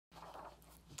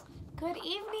Good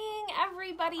evening,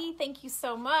 everybody. Thank you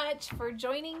so much for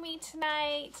joining me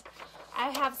tonight. I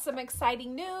have some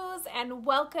exciting news and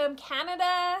welcome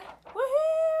Canada.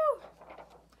 Woohoo!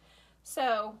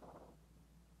 So,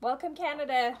 welcome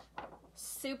Canada.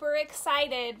 Super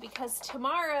excited because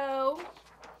tomorrow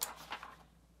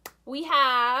we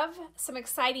have some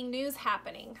exciting news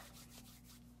happening.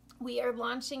 We are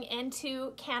launching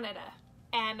into Canada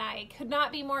and I could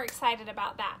not be more excited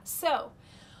about that. So,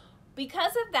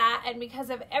 because of that and because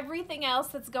of everything else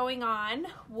that's going on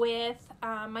with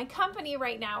my company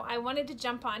right now, I wanted to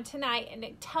jump on tonight and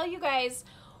tell you guys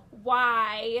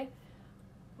why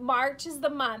March is the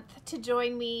month to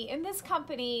join me in this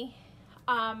company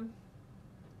and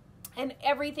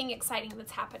everything exciting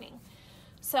that's happening.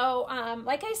 So,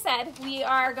 like I said, we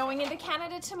are going into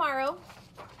Canada tomorrow,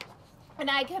 and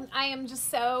I am just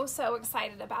so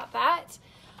excited about that.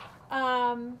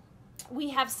 We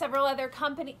have several other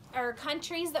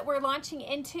countries that we're launching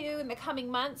into in the coming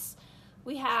months.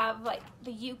 We have like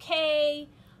the UK.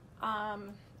 I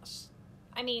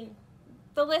mean,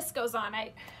 the list goes on.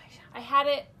 I had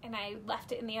it and I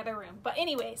left it in the other room. But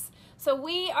anyways, so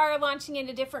we are launching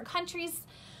into different countries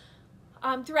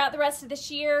throughout the rest of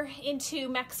this year. Into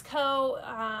Mexico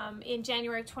in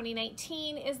January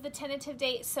 2019 is the tentative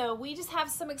date. So we just have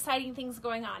some exciting things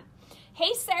going on.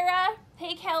 Hey, Sarah.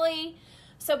 Hey, Kelly.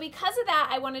 So because of that,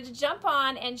 I wanted to jump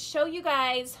on and show you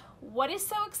guys what is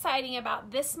so exciting about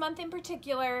this month in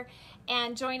particular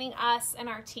and joining us and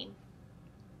our team.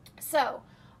 So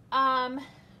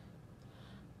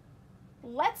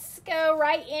let's go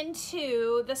right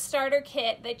into the starter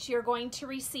kit that you're going to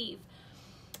receive.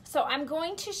 So I'm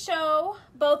going to show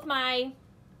both my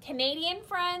Canadian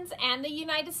friends and the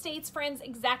United States friends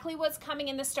exactly what's coming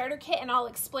in the starter kit, and I'll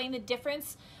explain the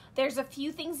difference. There's a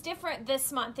few things different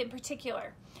this month in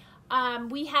particular.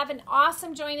 We have an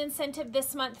awesome join incentive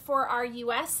this month for our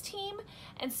US team,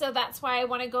 and so that's why I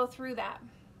want to go through that.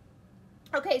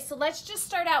 Okay, so let's just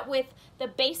start out with the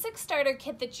basic starter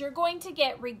kit that you're going to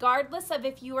get regardless of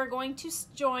if you are going to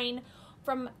join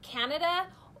from Canada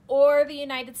or the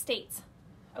United States.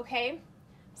 Okay,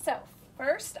 so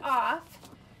first off,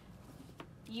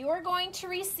 you are going to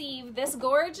receive this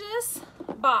gorgeous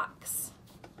box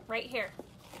right here.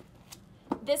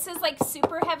 This is like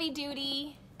super heavy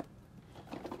duty.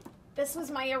 This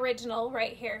was my original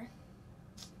right here.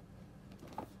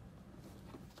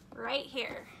 Right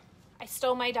here. I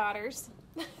stole my daughter's.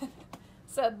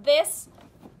 So this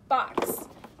box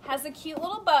has a cute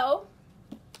little bow,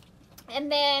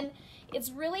 and then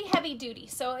it's really heavy duty.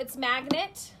 So it's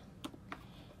magnet,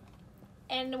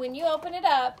 and when you open it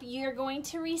up, you're going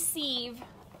to receive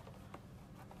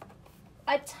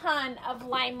a ton of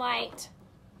LimeLight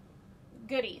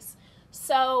goodies.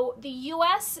 So the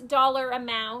US dollar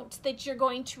amount that you're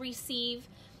going to receive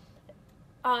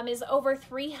is over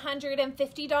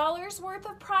 $350 worth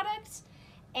of products,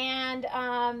 and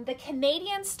the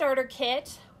Canadian starter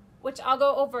kit, which I'll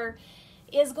go over,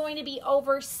 is going to be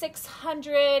over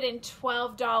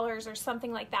 $612 or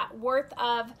something like that worth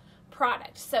of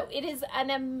product. So it is an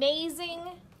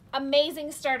amazing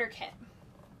starter kit.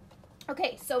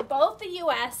 Okay, so both the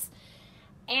US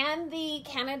and the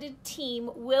Canada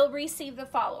team will receive the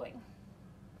following.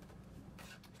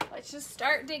 Let's just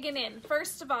start digging in.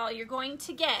 First of all, you're going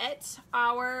to get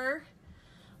our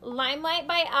LimeLight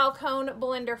by Alcone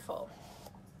Blenderful.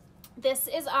 This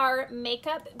is our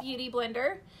makeup beauty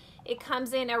blender. It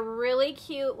comes in a really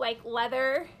cute like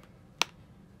leather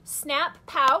snap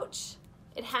pouch.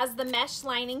 It has the mesh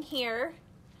lining here.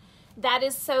 That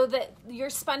is so that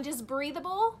your sponge is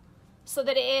breathable, so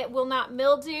that it will not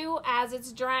mildew as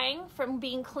it's drying from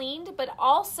being cleaned, but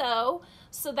also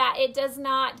so that it does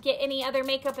not get any other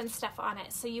makeup and stuff on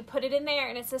it. So you put it in there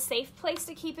and it's a safe place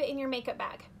to keep it in your makeup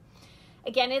bag.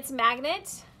 Again, it's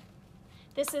magnet.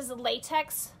 This is a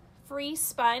latex-free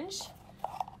sponge.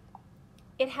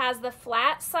 It has the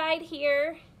flat side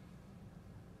here.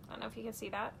 I don't know if you can see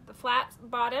that. The flat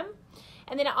bottom.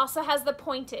 And then it also has the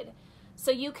pointed.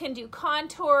 So you can do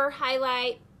contour,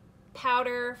 highlight,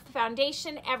 powder,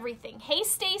 foundation, everything. Hey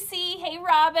Stacy, hey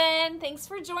Robin, thanks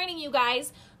for joining, you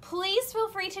guys. Please feel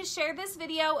free to share this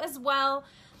video as well.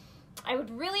 I would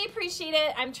really appreciate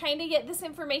it. I'm trying to get this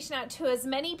information out to as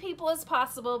many people as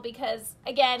possible because,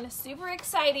 again, super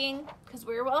exciting because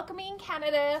we're welcoming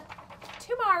Canada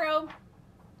tomorrow.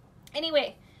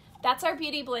 Anyway, that's our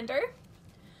beauty blender.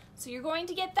 So you're going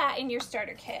to get that in your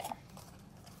starter kit.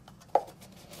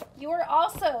 You are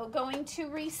also going to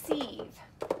receive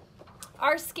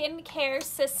our skincare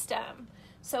system.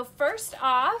 So first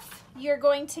off, you're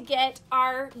going to get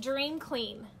our Dream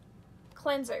Clean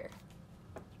cleanser.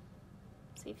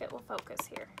 See if it will focus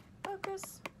here.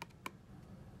 Focus.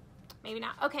 Maybe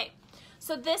not. Okay,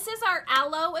 so this is our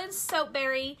aloe and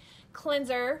soapberry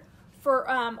cleanser for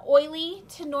oily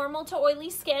to normal to oily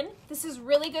skin. This is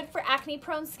really good for acne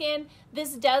prone skin.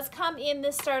 This does come in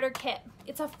this starter kit.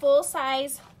 It's a full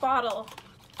size bottle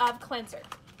of cleanser.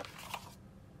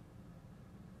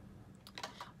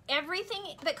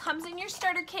 Everything that comes in your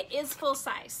starter kit is full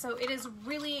size, so it is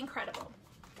really incredible.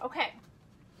 Okay,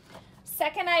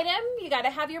 second item, you gotta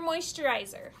have your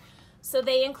moisturizer. So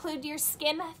they include your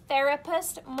Skin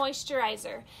Therapist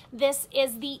Moisturizer. This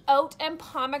is the Oat and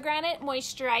Pomegranate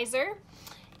Moisturizer.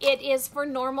 It is for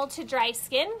normal to dry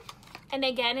skin. And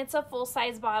again, it's a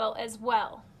full-size bottle as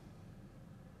well.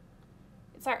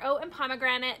 It's our Oat and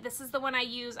Pomegranate. This is the one I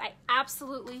use. I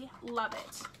absolutely love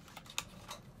it.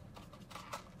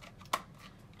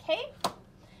 Okay,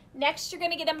 next you're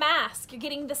gonna get a mask. You're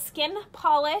getting the Skin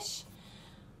Polish,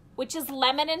 which is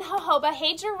lemon and jojoba.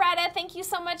 Hey, Jaretta, thank you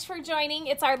so much for joining.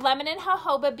 It's our lemon and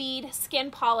jojoba bead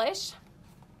skin polish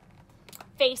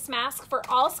face mask for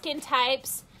all skin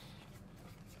types.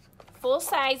 Full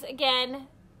size, again,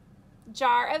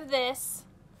 jar of this.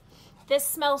 This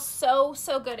smells so,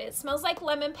 so good. It smells like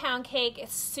lemon pound cake.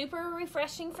 It's super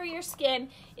refreshing for your skin.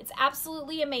 It's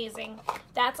absolutely amazing.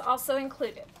 That's also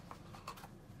included.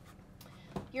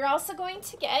 You're also going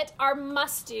to get our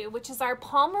must do, which is our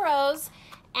Palm Rose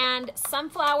and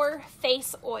sunflower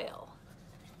face oil.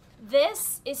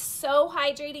 This is so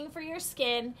hydrating for your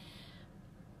skin.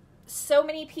 So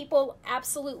many people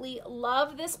absolutely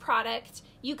love this product.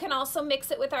 You can also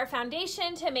mix it with our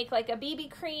foundation to make like a BB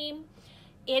cream.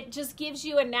 It just gives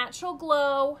you a natural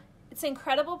glow. It's an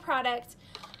incredible product.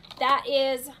 That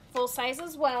is full size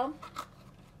as well.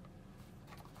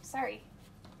 Sorry,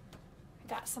 I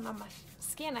got some on my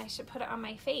skin. I should put it on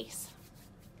my face.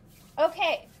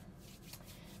 Okay.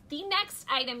 The next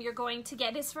item you're going to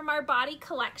get is from our body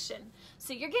collection.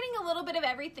 So you're getting a little bit of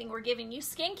everything. We're giving you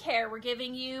skincare, we're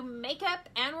giving you makeup,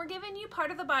 and we're giving you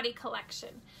part of the body collection.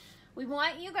 We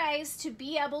want you guys to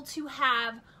be able to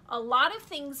have a lot of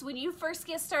things when you first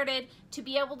get started, to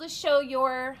be able to show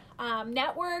your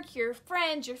network, your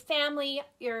friends, your family,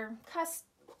 your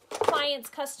clients,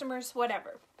 customers,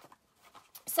 whatever.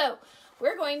 So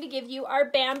we're going to give you our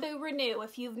Bamboo Renew.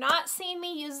 If you've not seen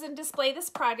me use and display this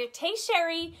product, hey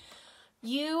Sherry,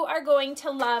 you are going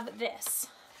to love this.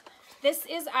 This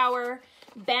is our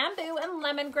Bamboo and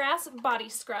Lemongrass Body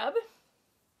Scrub.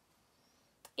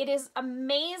 It is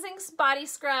amazing body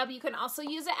scrub. You can also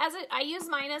use it as I use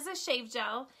mine as a shave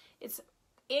gel. It's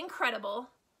incredible.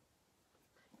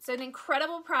 It's an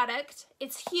incredible product.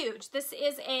 It's huge. This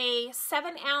is a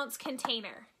 7-ounce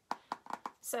container.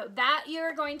 So that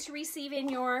you're going to receive in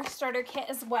your starter kit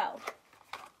as well.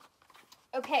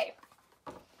 Okay,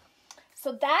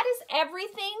 so that is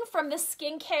everything from the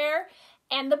skincare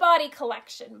and the body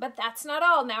collection, but that's not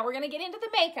all. Now we're going to get into the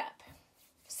makeup.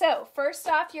 So first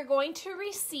off, you're going to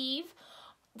receive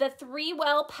the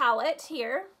 3-Well palette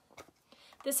here.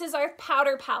 This is our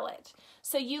powder palette.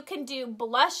 So you can do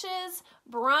blushes,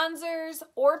 bronzers,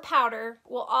 or powder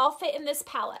will all fit in this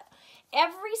palette.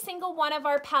 Every single one of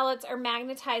our palettes are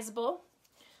magnetizable,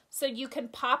 so you can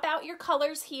pop out your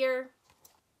colors here,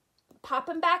 pop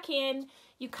them back in.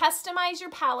 You customize your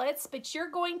palettes, but you're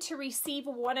going to receive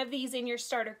one of these in your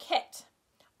starter kit,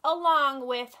 along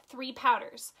with 3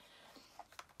 powders.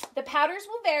 The powders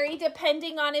will vary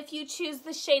depending on if you choose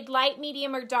the shade light,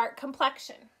 medium, or dark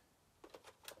complexion.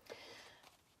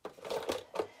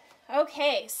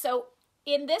 Okay, so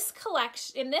in this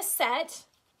collection, in this set,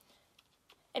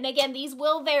 and again, these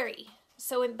will vary.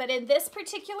 But in this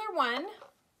particular one,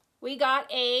 we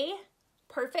got a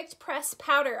Perfect Press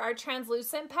powder. Our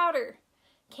translucent powder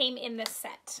came in this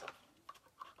set.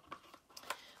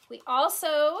 We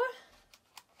also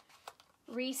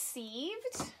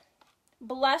received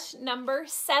blush number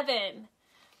 7.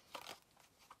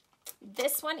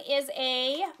 This one is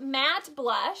a matte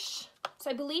blush. So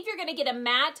I believe you're going to get a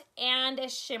matte and a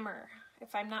shimmer,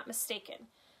 if I'm not mistaken.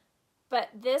 But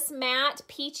this matte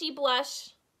peachy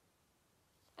blush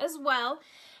as well.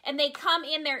 And they come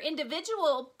in their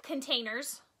individual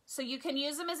containers, so you can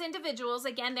use them as individuals.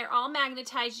 Again, they're all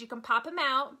magnetized. You can pop them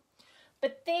out.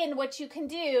 But then what you can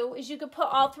do is you can put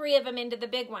all 3 of them into the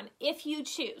big one if you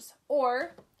choose.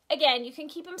 Or, again, you can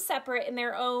keep them separate in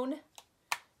their own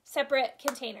separate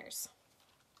containers.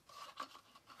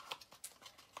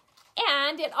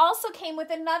 And it also came with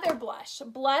another blush,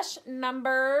 blush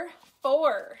number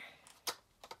 4.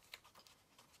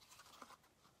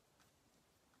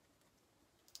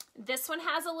 This one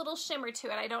has a little shimmer to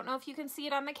it. I don't know if you can see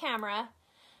it on the camera,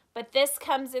 but this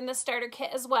comes in the starter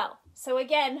kit as well. So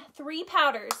again, 3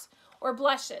 powders or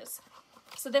blushes.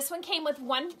 So this one came with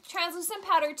 1 translucent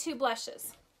powder, 2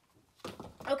 blushes.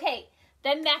 Okay,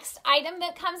 the next item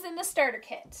that comes in the starter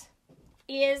kit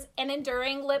is an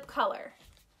enduring lip color.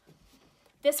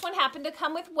 This one happened to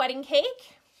come with Wedding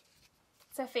Cake.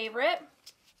 It's a favorite.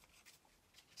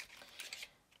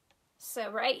 So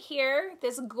right here,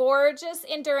 this gorgeous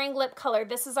enduring lip color.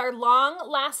 This is our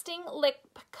long-lasting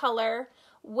lip color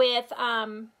with 6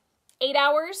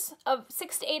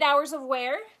 to 8 hours of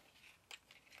wear.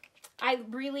 I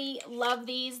really love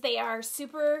these. They are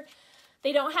super,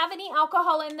 they don't have any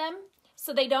alcohol in them,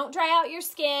 so they don't dry out your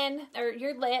skin or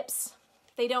your lips.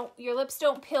 Your lips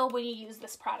don't peel when you use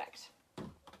this product.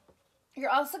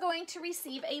 You're also going to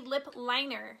receive a lip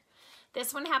liner.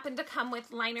 This one happened to come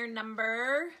with liner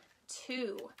number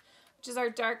 2, which is our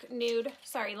dark nude,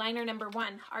 sorry, liner number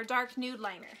 1, our dark nude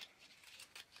liner.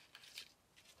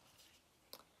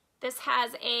 This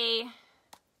has a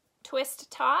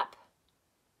twist top,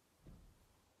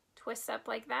 twists up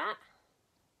like that.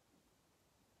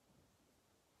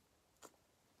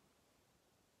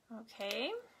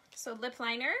 Okay, so lip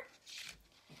liner.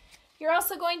 You're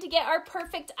also going to get our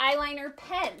perfect eyeliner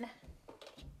pen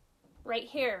right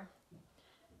here.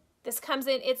 This comes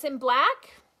in, it's in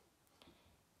black.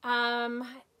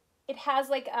 It has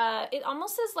like it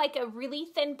almost is like a really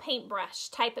thin paintbrush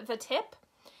type of a tip.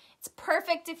 It's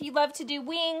perfect if you love to do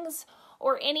wings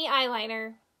or any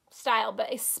eyeliner style,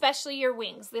 but especially your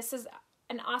wings. This is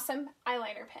an awesome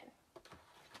eyeliner pen.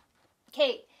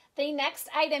 Okay, the next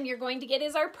item you're going to get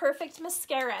is our perfect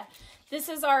mascara. This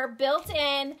is our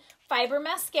built-in fiber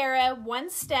mascara, 1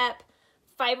 step.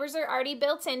 Fibers are already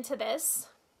built into this.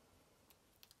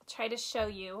 I'll try to show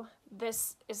you.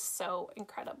 This is so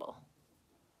incredible.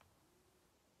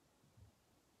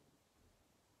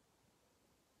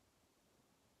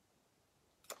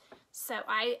 So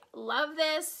I love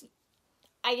this.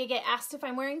 I get asked if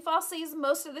I'm wearing falsies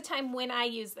most of the time when I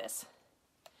use this.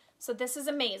 So this is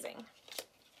amazing.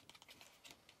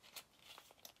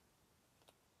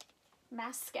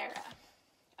 Mascara.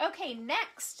 Okay,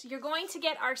 next you're going to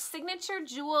get our signature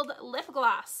jeweled lip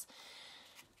gloss.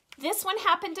 This one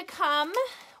happened to come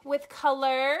with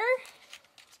color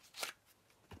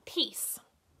Peace.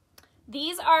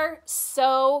 These are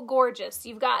so gorgeous.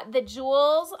 You've got the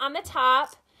jewels on the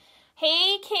top.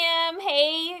 Hey Kim,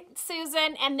 hey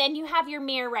Susan, and then you have your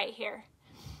mirror right here.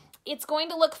 It's going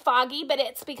to look foggy, but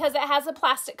it's because it has a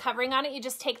plastic covering on it. You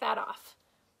just take that off.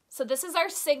 So this is our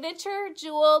signature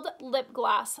jeweled lip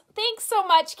gloss. Thanks so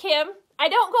much, Kim. I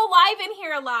don't go live in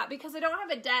here a lot because I don't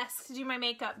have a desk to do my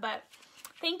makeup, but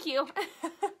thank you.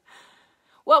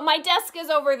 Well, my desk is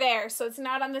over there, so it's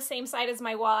not on the same side as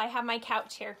my wall. I have my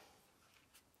couch here.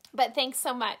 But thanks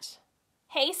so much.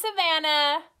 Hey,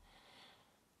 Savannah.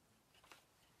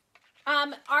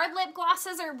 Our lip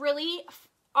glosses are really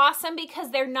awesome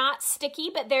because they're not sticky,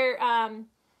 but they're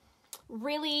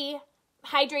really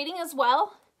hydrating as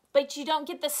well. But you don't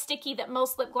get the sticky that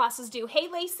most lip glosses do. Hey,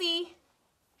 Lacey.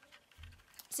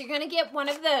 So you're going to get one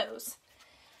of those.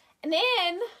 And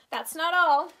then, that's not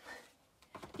all.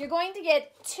 You're going to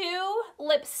get 2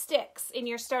 lipsticks in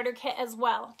your starter kit as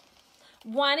well.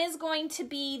 One is going to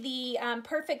be the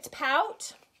Perfect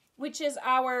Pout, which is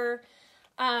our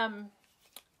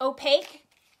opaque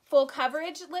full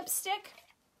coverage lipstick.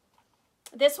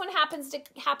 This one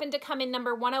happened to come in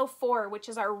number 104, which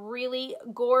is our really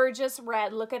gorgeous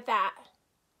red. Look at that.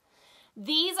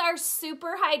 These are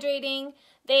super hydrating.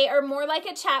 They are more like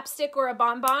a chapstick or a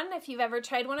bonbon if you've ever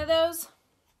tried one of those.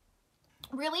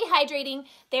 Really hydrating.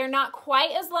 They're not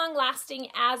quite as long lasting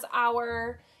as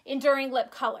our enduring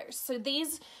lip colors. So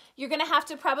these you're going to have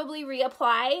to probably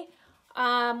reapply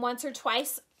once or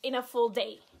twice in a full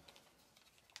day,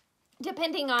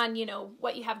 depending on, you know,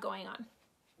 what you have going on.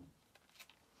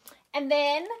 And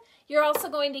then you're also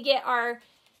going to get our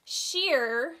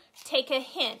sheer Take a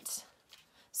Hint.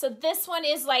 So this one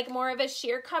is like more of a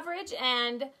sheer coverage,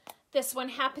 and this one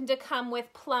happened to come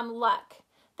with Plum Luck.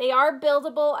 They are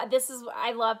buildable.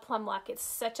 I love Plum Luck. It's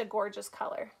such a gorgeous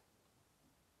color.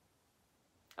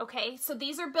 Okay, so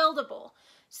these are buildable.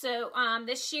 So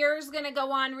this sheer is going to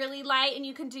go on really light, and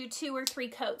you can do 2 or 3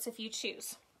 coats if you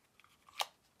choose.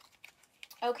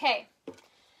 Okay.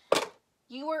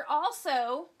 You are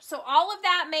also, so all of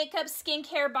that makeup,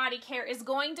 skincare, body care is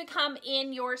going to come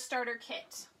in your starter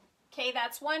kit. Okay,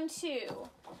 that's 1, 2,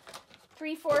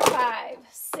 3, 4, 5,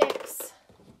 6,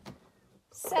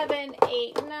 7,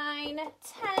 8, 9,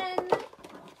 10,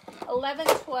 11,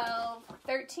 12,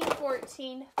 13,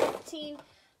 14, 15,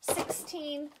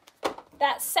 16.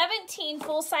 That's 17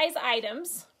 full-size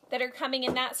items that are coming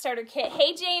in that starter kit.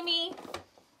 Hey, Jamie.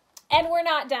 And we're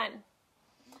not done.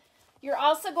 You're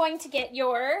also going to get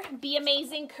your Be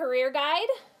Amazing Career Guide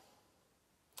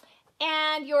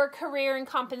and your Career and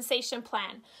Compensation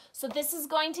Plan. So this is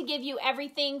going to give you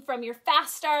everything from your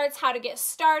fast starts, how to get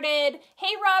started.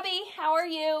 Hey, Robbie, how are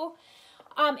you?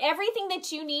 Everything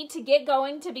that you need to get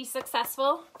going to be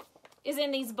successful is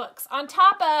in these books. On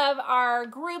top of our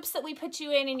groups that we put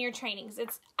you in your trainings.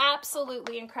 It's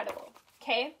absolutely incredible,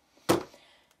 okay?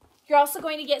 You're also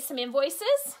going to get some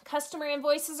invoices. Customer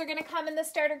invoices are going to come in the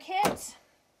starter kit.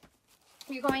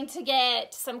 You're going to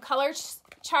get some color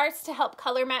charts to help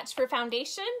color match for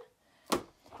foundation.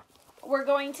 We're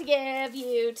going to give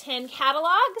you 10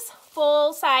 catalogs,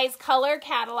 full-size color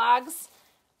catalogs.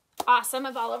 Awesome,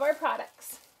 of all of our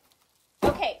products.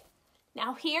 Okay,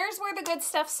 now here's where the good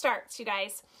stuff starts, you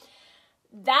guys.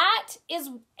 That is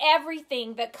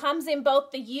everything that comes in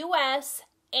both the US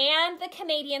and the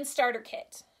Canadian starter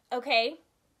kit. Okay,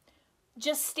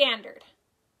 just standard.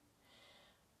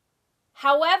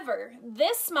 However,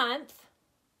 this month,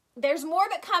 there's more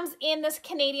that comes in this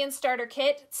Canadian starter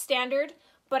kit, standard,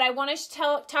 but I want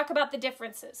to talk about the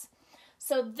differences.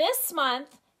 So this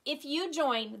month, if you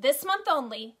join, this month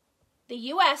only, the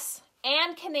US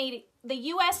and Canadian, the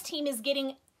US team is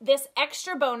getting this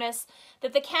extra bonus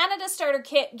that the Canada starter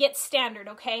kit gets standard,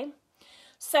 okay?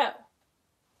 So,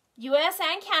 US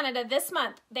and Canada this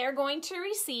month, they're going to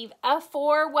receive a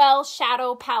 4-well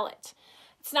shadow palette.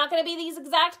 It's not going to be these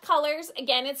exact colors.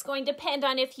 Again, it's going to depend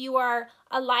on if you are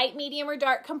a light, medium, or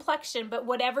dark complexion, but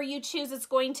whatever you choose, it's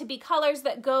going to be colors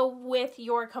that go with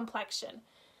your complexion.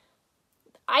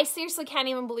 I seriously can't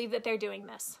even believe that they're doing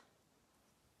this.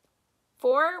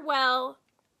 4-well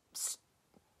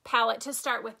palette to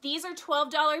start with. These are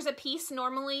 $12 a piece.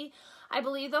 Normally, I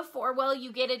believe the 4-well,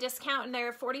 you get a discount and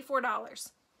they're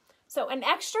 $44. So an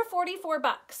extra 44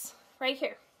 bucks right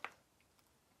here.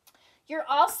 You're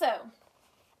also,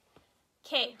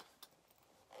 okay,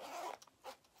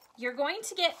 you're going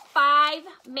to get 5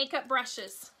 makeup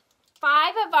brushes.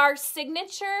 5 of our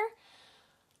signature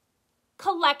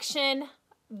collection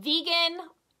vegan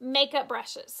makeup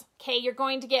brushes. Okay, you're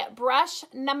going to get brush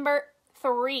number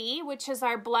 3, which is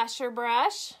our blusher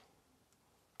brush.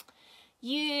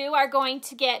 You are going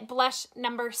to get blush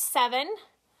number 7,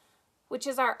 which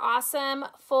is our awesome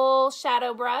full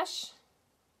shadow brush.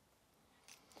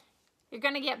 You're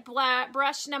going to get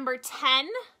brush number 10,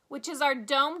 which is our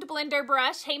domed blender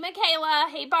brush. Hey, Michaela.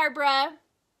 Hey, Barbara.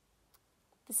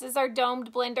 This is our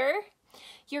domed blender.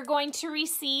 You're going to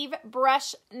receive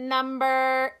brush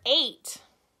number 8,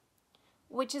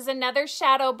 which is another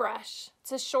shadow brush.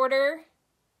 It's a shorter.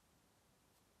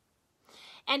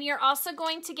 And you're also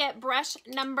going to get brush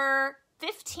number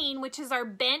 15, which is our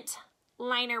bent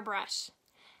liner brush.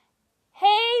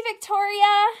 Hey,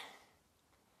 Victoria.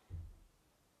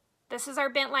 This is our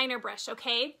bent liner brush,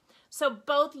 okay? So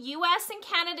both US and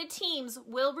Canada teams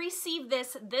will receive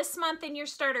this month in your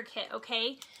starter kit,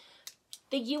 okay?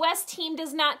 The US team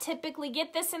does not typically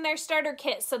get this in their starter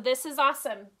kit, so this is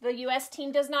awesome. The US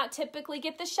team does not typically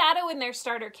get the shadow in their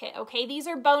starter kit, okay? These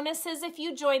are bonuses if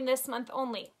you join this month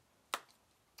only.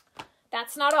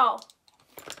 That's not all.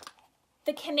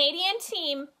 The Canadian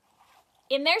team,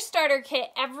 in their starter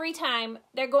kit, every time,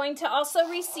 they're going to also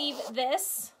receive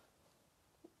this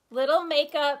little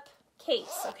makeup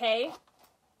case, okay?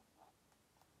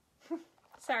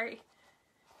 Sorry.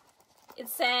 It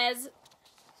says,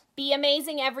 Be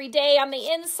Amazing Every Day on the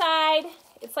inside.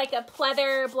 It's like a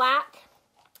pleather black.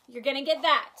 You're going to get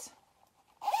that.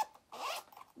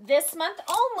 This month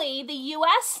only, the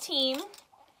US team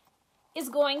is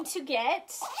going to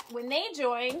get, when they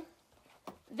join,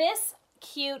 this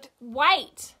cute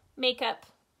white makeup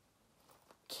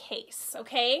case,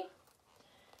 okay?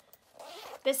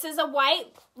 This is a white,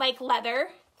 like leather.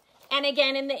 And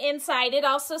again, in the inside, it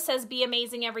also says Be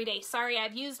Amazing Every Day. Sorry,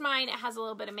 I've used mine. It has a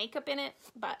little bit of makeup in it,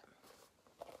 but.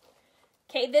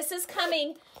 Okay, this is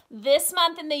coming this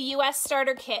month in the US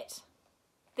starter kit.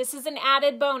 This is an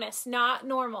added bonus, not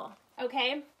normal,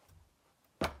 okay?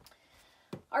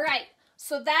 All right,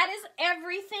 so that is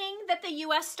everything that the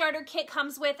US starter kit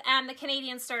comes with and the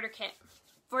Canadian starter kit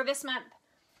for this month.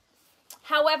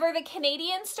 However, the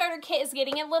Canadian starter kit is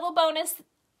getting a little bonus.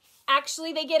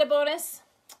 Actually, they get a bonus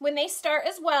when they start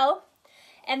as well.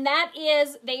 And that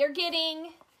is, they are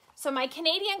getting, so my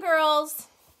Canadian girls,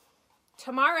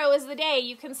 tomorrow is the day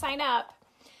you can sign up.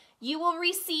 You will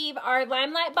receive our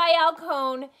LimeLight by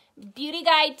Alcone Beauty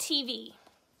Guide TV.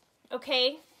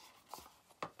 Okay?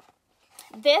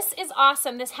 This is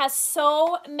awesome. This has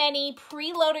so many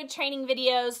preloaded training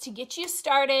videos to get you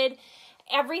started,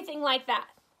 everything like that.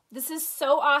 This is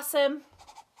so awesome.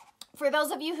 For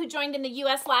those of you who joined in the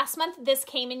US last month, this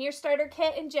came in your starter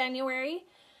kit in January.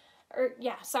 or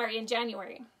yeah, sorry, in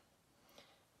January.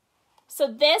 So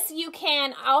this, you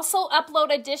can also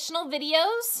upload additional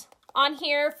videos on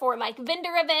here for like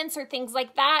vendor events or things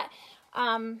like that.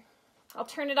 I'll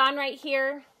turn it on right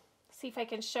here. See if I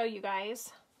can show you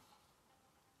guys.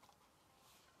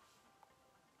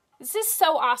 This is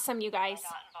so awesome, you guys.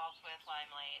 I got involved with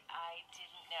LimeLight. I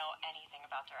didn't know anything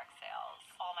about direct sales.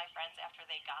 All my friends after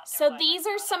they got their So these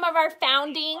are some of our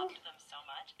founding loved them so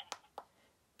much. And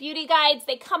beauty guides.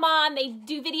 They come on, they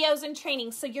do videos and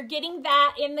training. So you're getting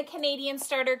that in the Canadian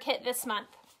starter kit this month.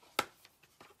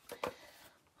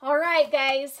 All right,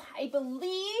 guys, I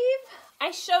believe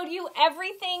I showed you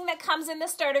everything that comes in the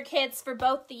starter kits for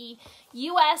both the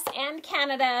US and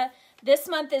Canada. This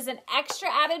month is an extra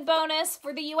added bonus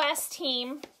for the US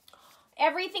team.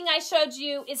 Everything I showed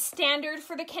you is standard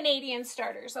for the Canadian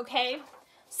starters, okay?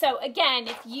 So again,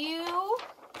 if you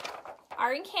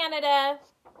are in Canada,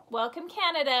 welcome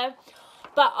Canada,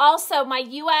 but also my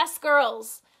US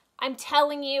girls, I'm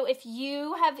telling you, if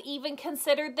you have even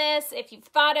considered this, if you've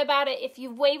thought about it, if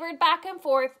you've wavered back and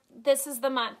forth, this is the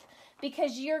month,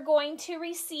 because you're going to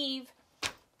receive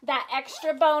that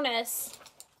extra bonus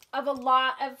of a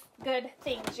lot of good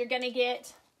things. You're going to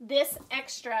get this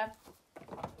extra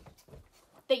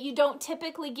that you don't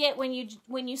typically get when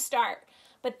you start.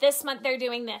 But this month they're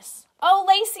doing this. Oh,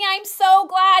 Lacey, I'm so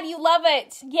glad you love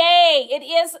it. Yay, it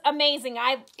is amazing.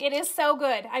 It is so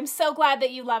good. I'm so glad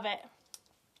that you love it.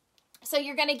 So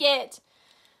you're going to get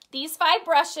these 5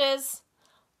 brushes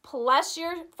plus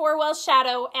your 4-well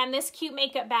shadow and this cute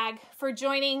makeup bag for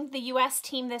joining the US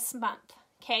team this month,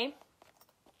 okay?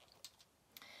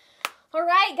 All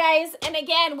right, guys, and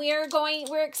again,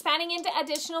 we're expanding into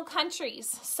additional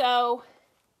countries. So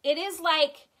it is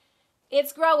like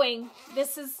it's growing.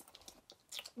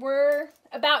 We're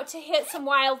about to hit some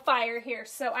wildfire here.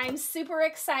 So I'm super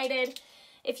excited.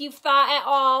 If you've thought at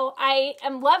all, I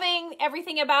am loving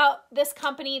everything about this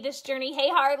company, this journey. Hey,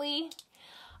 Harley.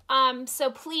 So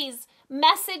please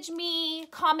message me,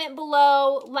 comment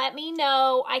below, let me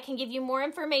know. I can give you more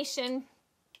information.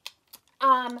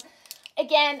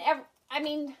 Again, I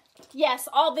mean, yes,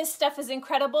 all this stuff is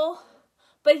incredible,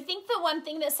 but I think the one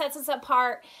thing that sets us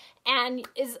apart and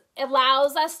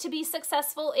allows us to be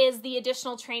successful is the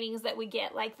additional trainings that we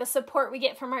get, like the support we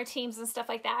get from our teams and stuff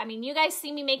like that. I mean, you guys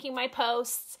see me making my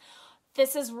posts.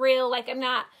 This is real. Like, I'm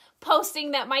not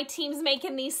posting that my team's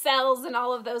making these cells and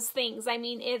all of those things. I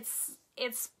mean,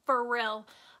 it's for real.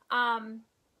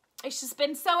 It's just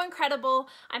been so incredible.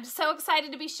 I'm so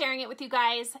excited to be sharing it with you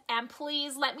guys. And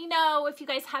please let me know if you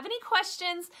guys have any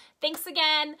questions. Thanks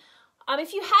again.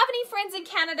 If you have any friends in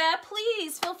Canada,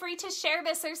 please feel free to share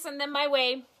this or send them my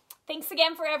way. Thanks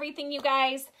again for everything, you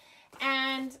guys.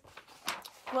 And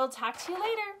we'll talk to you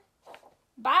later.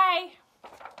 Bye.